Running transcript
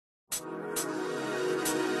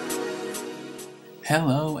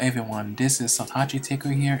Hello everyone, this is Satachi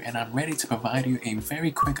Taker here, and I'm ready to provide you a very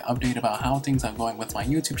quick update about how things are going with my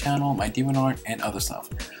YouTube channel, my DeviantArt, and other stuff.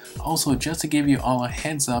 Also, just to give you all a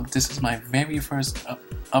heads up, this is my very first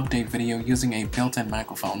update video using a built-in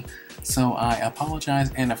microphone, so I apologize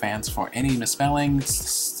in advance for any misspelling,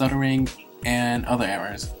 stuttering, and other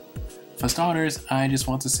errors. For starters, I just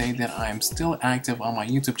want to say that I'm still active on my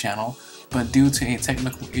YouTube channel, but due to a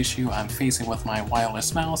technical issue I'm facing with my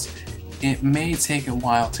wireless mouse, it may take a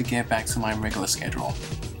while to get back to my regular schedule.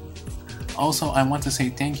 Also, I want to say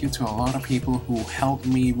thank you to a lot of people who helped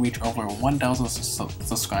me reach over 1,000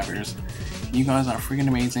 subscribers. You guys are freaking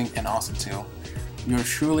amazing and awesome too. You're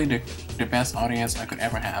truly the best audience I could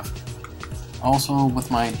ever have. Also,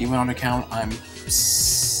 with my DeviantArt account, I'm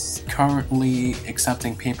currently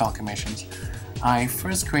accepting PayPal commissions. I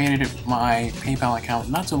first created my PayPal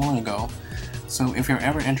account not too long ago, so if you're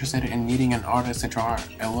ever interested in needing an artist to draw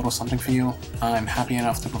a little something for you, I'm happy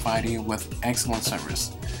enough to provide you with excellent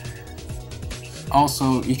service.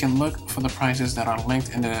 Also, you can look for the prices that are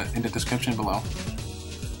linked in the description below.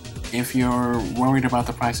 If you're worried about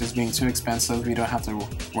the prices being too expensive, you don't have to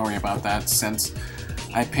worry about that, since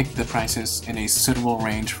I picked the prices in a suitable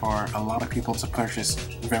range for a lot of people to purchase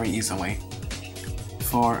very easily.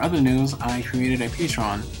 For other news, I created a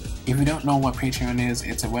Patreon. If you don't know what Patreon is,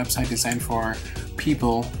 it's a website designed for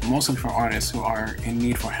people, mostly for artists who are in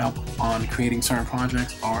need for help on creating certain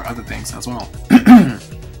projects or other things as well.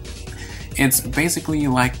 It's basically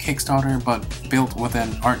like Kickstarter, but built with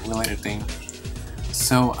an art-related theme.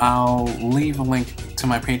 So I'll leave a link to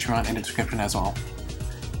my Patreon in the description as well.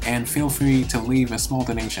 And feel free to leave a small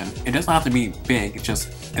donation. It doesn't have to be big,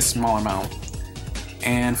 just a small amount.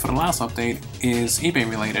 And for the last update is eBay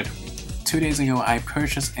related. 2 days ago, I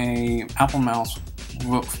purchased a Apple mouse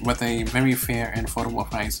with a very fair and affordable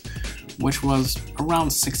price, which was around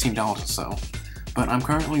 $16 or so, but I'm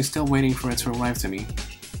currently still waiting for it to arrive to me.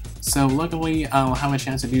 So luckily, I'll have a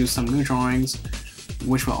chance to do some new drawings,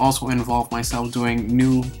 which will also involve myself doing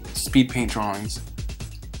new speed paint drawings.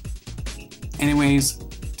 Anyways,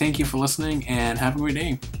 thank you for listening and have a great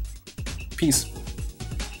day. Peace.